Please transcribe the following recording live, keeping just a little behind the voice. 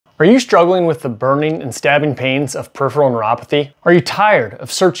Are you struggling with the burning and stabbing pains of peripheral neuropathy? Are you tired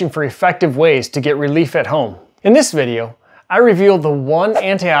of searching for effective ways to get relief at home? In this video, I reveal the one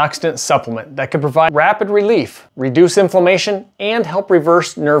antioxidant supplement that could provide rapid relief, reduce inflammation, and help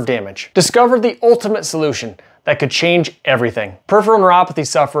reverse nerve damage. Discover the ultimate solution that could change everything. Peripheral neuropathy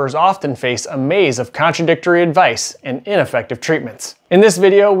sufferers often face a maze of contradictory advice and ineffective treatments. In this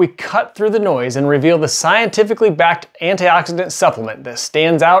video, we cut through the noise and reveal the scientifically backed antioxidant supplement that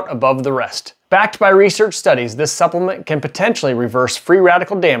stands out above the rest. Backed by research studies, this supplement can potentially reverse free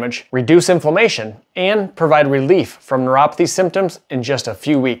radical damage, reduce inflammation, and provide relief from neuropathy symptoms in just a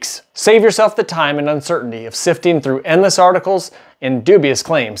few weeks. Save yourself the time and uncertainty of sifting through endless articles and dubious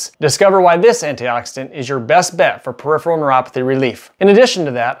claims. Discover why this antioxidant is your best bet for peripheral neuropathy relief. In addition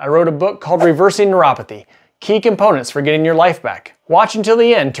to that, I wrote a book called Reversing Neuropathy: Key Components for Getting Your Life Back. Watch until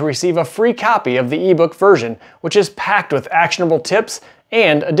the end to receive a free copy of the ebook version, which is packed with actionable tips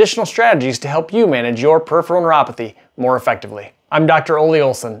and additional strategies to help you manage your peripheral neuropathy more effectively. I'm Dr. Ole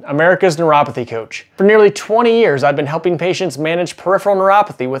Olson, America's neuropathy coach. For nearly 20 years, I've been helping patients manage peripheral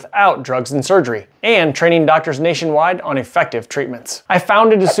neuropathy without drugs and surgery, and training doctors nationwide on effective treatments. I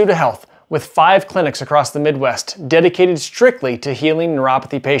founded Asuta Health with 5 clinics across the Midwest dedicated strictly to healing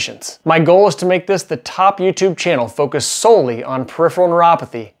neuropathy patients. My goal is to make this the top YouTube channel focused solely on peripheral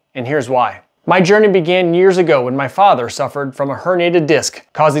neuropathy, and here's why. My journey began years ago when my father suffered from a herniated disc,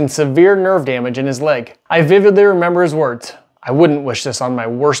 causing severe nerve damage in his leg. I vividly remember his words, "I wouldn't wish this on my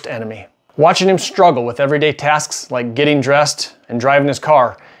worst enemy." Watching him struggle with everyday tasks like getting dressed and driving his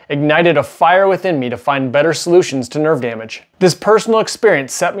car ignited a fire within me to find better solutions to nerve damage. This personal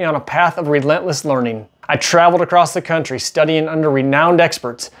experience set me on a path of relentless learning. I traveled across the country studying under renowned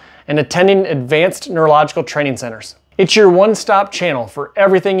experts and attending advanced neurological training centers. It's your one-stop channel for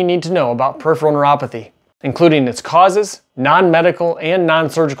everything you need to know about peripheral neuropathy, including its causes, non-medical and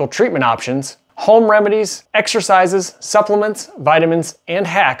non-surgical treatment options, home remedies, exercises, supplements, vitamins, and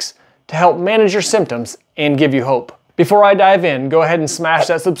hacks to help manage your symptoms and give you hope. Before I dive in, go ahead and smash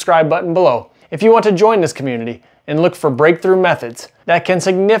that subscribe button below if you want to join this community and look for breakthrough methods that can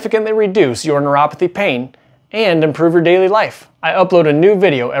significantly reduce your neuropathy pain and improve your daily life. I upload a new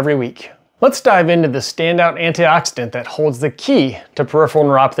video every week. Let's dive into the standout antioxidant that holds the key to peripheral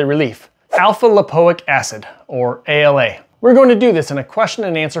neuropathy relief: alpha-lipoic acid, or ALA. We're going to do this in a question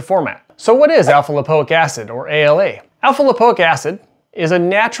and answer format. So what is alpha-lipoic acid, or ALA? Alpha-lipoic acid is a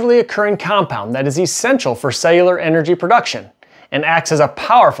naturally occurring compound that is essential for cellular energy production and acts as a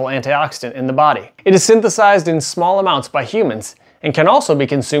powerful antioxidant in the body. It is synthesized in small amounts by humans and can also be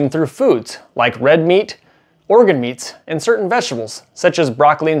consumed through foods like red meat, organ meats, and certain vegetables, such as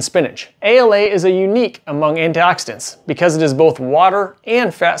broccoli and spinach. ALA is a unique among antioxidants because it is both water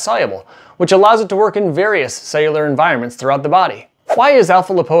and fat soluble, which allows it to work in various cellular environments throughout the body. Why is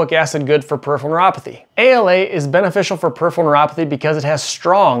alpha-lipoic acid good for peripheral neuropathy? ALA is beneficial for peripheral neuropathy because it has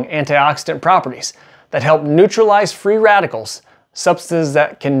strong antioxidant properties that help neutralize free radicals, substances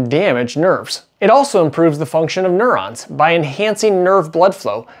that can damage nerves. It also improves the function of neurons by enhancing nerve blood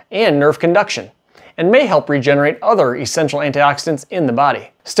flow and nerve conduction, and may help regenerate other essential antioxidants in the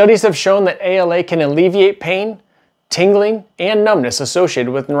body. Studies have shown that ALA can alleviate pain, tingling, and numbness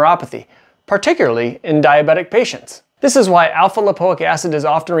associated with neuropathy, particularly in diabetic patients. This is why alpha-lipoic acid is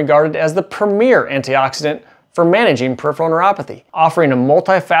often regarded as the premier antioxidant for managing peripheral neuropathy, offering a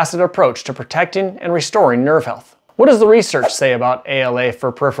multifaceted approach to protecting and restoring nerve health. What does the research say about ALA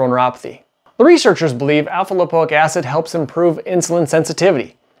for peripheral neuropathy? The researchers believe alpha-lipoic acid helps improve insulin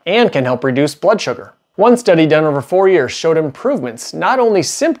sensitivity and can help reduce blood sugar. One study done over 4 years showed improvements, not only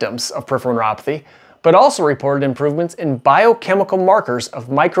symptoms of peripheral neuropathy, but also reported improvements in biochemical markers of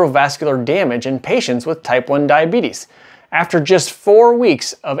microvascular damage in patients with type 1 diabetes after just 4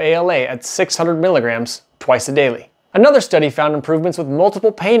 weeks of ALA at 600 milligrams twice a daily. Another study found improvements with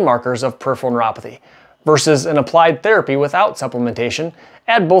multiple pain markers of peripheral neuropathy versus an applied therapy without supplementation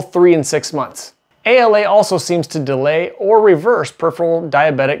at both 3 and 6 months. ALA also seems to delay or reverse peripheral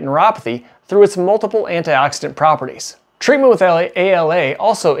diabetic neuropathy through its multiple antioxidant properties. Treatment with ALA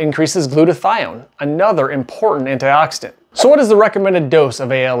also increases glutathione, another important antioxidant. So what is the recommended dose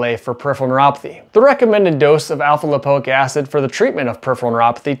of ALA for peripheral neuropathy? The recommended dose of alpha-lipoic acid for the treatment of peripheral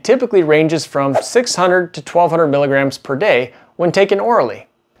neuropathy typically ranges from 600 to 1200 milligrams per day when taken orally.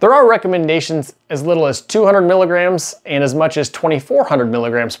 There are recommendations as little as 200 milligrams and as much as 2400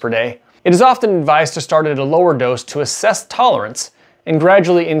 milligrams per day. It is often advised to start at a lower dose to assess tolerance and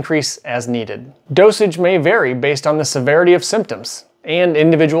gradually increase as needed. Dosage may vary based on the severity of symptoms and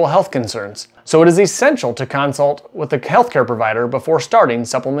individual health concerns, so it is essential to consult with a healthcare provider before starting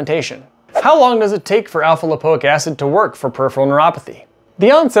supplementation. How long does it take for alpha-lipoic acid to work for peripheral neuropathy? The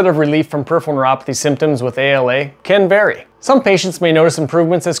onset of relief from peripheral neuropathy symptoms with ALA can vary. Some patients may notice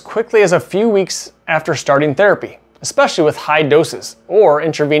improvements as quickly as a few weeks after starting therapy, especially with high doses or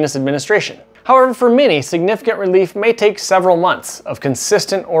intravenous administration. However, for many, significant relief may take several months of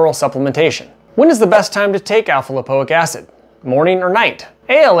consistent oral supplementation. When is the best time to take alpha-lipoic acid? Morning or night?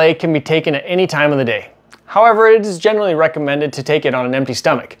 ALA can be taken at any time of the day. However, it is generally recommended to take it on an empty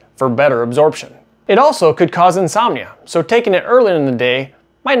stomach for better absorption. It also could cause insomnia, so taking it early in the day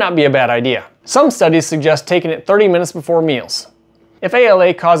might not be a bad idea. Some studies suggest taking it 30 minutes before meals. If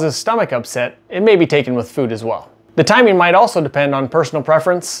ALA causes stomach upset, it may be taken with food as well. The timing might also depend on personal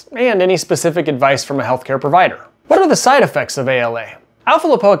preference and any specific advice from a healthcare provider. What are the side effects of ALA?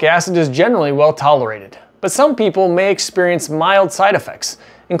 Alpha-lipoic acid is generally well tolerated, but some people may experience mild side effects,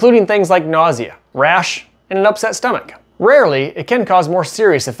 including things like nausea, rash, and an upset stomach. Rarely, it can cause more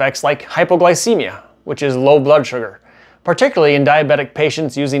serious effects like hypoglycemia, which is low blood sugar, particularly in diabetic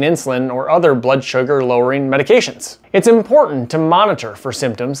patients using insulin or other blood sugar lowering medications. It's important to monitor for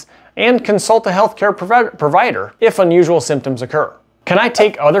symptoms and consult a healthcare provider if unusual symptoms occur. Can I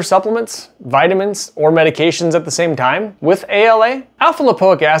take other supplements, vitamins, or medications at the same time with ALA?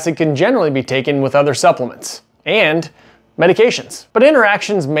 Alpha-lipoic acid can generally be taken with other supplements and medications, but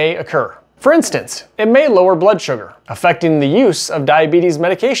interactions may occur. For instance, it may lower blood sugar, affecting the use of diabetes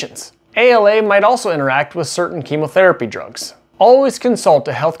medications. ALA might also interact with certain chemotherapy drugs. Always consult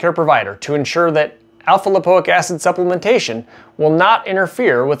a healthcare provider to ensure that alpha-lipoic acid supplementation will not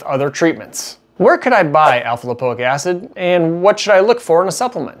interfere with other treatments. Where could I buy alpha-lipoic acid, and what should I look for in a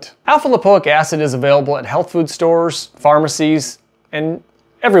supplement? Alpha-lipoic acid is available at health food stores, pharmacies, and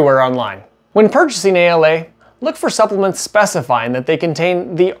everywhere online. When purchasing ALA, look for supplements specifying that they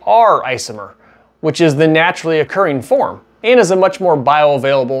contain the R isomer, which is the naturally occurring form, and is a much more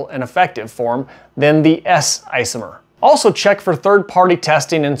bioavailable and effective form than the S isomer. Also check for third-party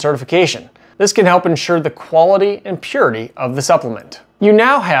testing and certification. This can help ensure the quality and purity of the supplement. You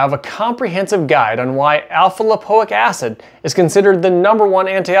now have a comprehensive guide on why alpha-lipoic acid is considered the #1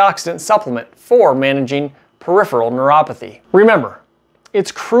 antioxidant supplement for managing peripheral neuropathy. Remember,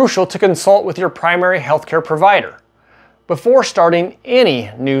 it's crucial to consult with your primary healthcare provider before starting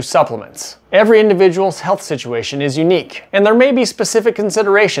any new supplements. Every individual's health situation is unique, and there may be specific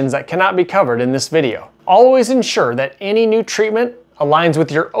considerations that cannot be covered in this video. Always ensure that any new treatment aligns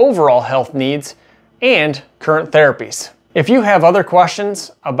with your overall health needs and current therapies. If you have other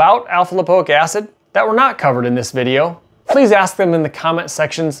questions about alpha-lipoic acid that were not covered in this video, please ask them in the comment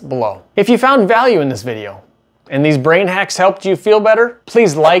sections below. If you found value in this video and these brain hacks helped you feel better,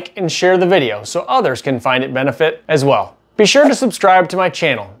 please like and share the video so others can find it benefit as well. Be sure to subscribe to my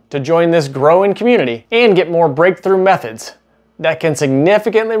channel to join this growing community and get more breakthrough methods that can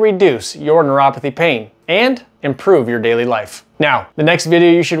significantly reduce your neuropathy pain and improve your daily life. Now, the next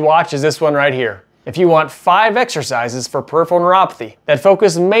video you should watch is this one right here. If you want 5 exercises for peripheral neuropathy that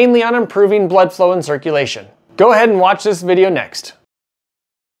focus mainly on improving blood flow and circulation, go ahead and watch this video next.